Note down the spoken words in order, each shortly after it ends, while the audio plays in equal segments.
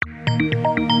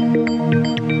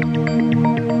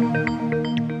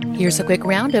Here's a quick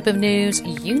roundup of news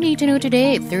you need to know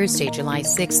today, Thursday, July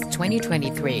 6,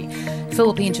 2023.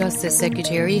 Philippine Justice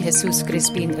Secretary Jesus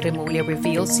Crispin Remulla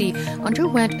reveals he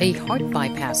underwent a heart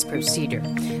bypass procedure.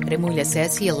 Remulla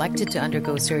says he elected to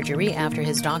undergo surgery after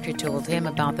his doctor told him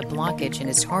about the blockage in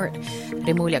his heart.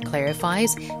 Remulla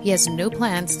clarifies he has no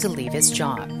plans to leave his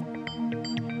job.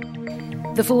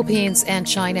 The Philippines and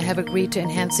China have agreed to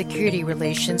enhance security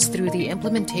relations through the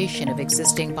implementation of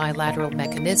existing bilateral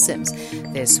mechanisms.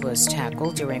 This was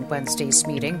tackled during Wednesday's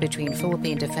meeting between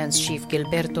Philippine Defense Chief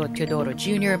Gilberto Teodoro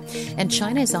Jr. and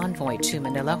China's envoy to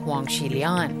Manila, Huang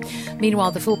Xilian.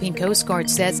 Meanwhile, the Philippine Coast Guard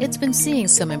says it's been seeing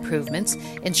some improvements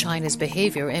in China's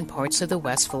behavior in parts of the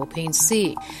West Philippine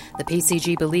Sea. The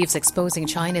PCG believes exposing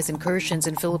China's incursions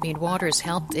in Philippine waters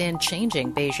helped in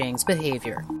changing Beijing's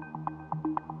behavior.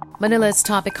 Manila's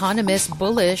top economist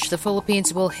bullish the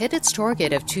Philippines will hit its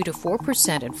target of 2 to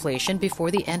 4% inflation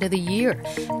before the end of the year.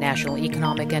 National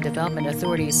Economic and Development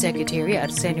Authority Secretary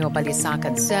Arsenio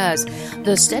Balisacan says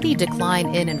the steady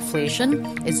decline in inflation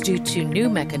is due to new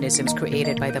mechanisms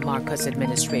created by the Marcos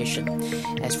administration.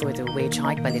 As for the wage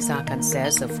hike, Balisacan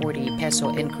says a 40 peso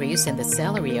increase in the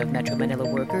salary of Metro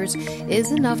Manila workers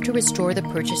is enough to restore the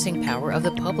purchasing power of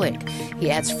the public. He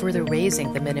adds further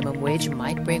raising the minimum wage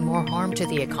might bring more harm to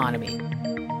the economy.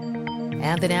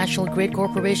 And the National Grid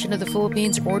Corporation of the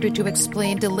Philippines ordered to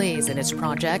explain delays in its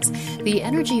projects. The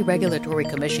Energy Regulatory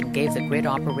Commission gave the grid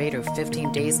operator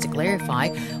 15 days to clarify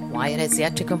why it has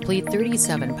yet to complete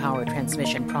 37 power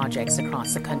transmission projects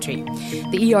across the country.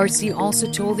 The ERC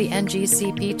also told the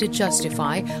NGCP to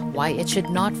justify why it should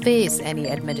not face any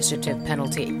administrative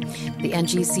penalty. The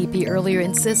NGCP earlier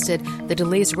insisted the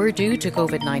delays were due to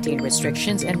COVID-19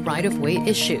 restrictions and right-of-way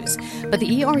issues, but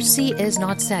the ERC is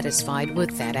not satisfied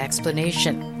with that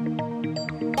explanation.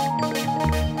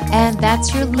 And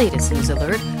that's your latest news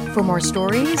alert. For more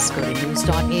stories, go to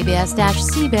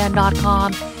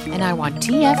news.abs-cbn.com and I want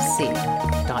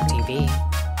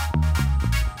TFC.tv.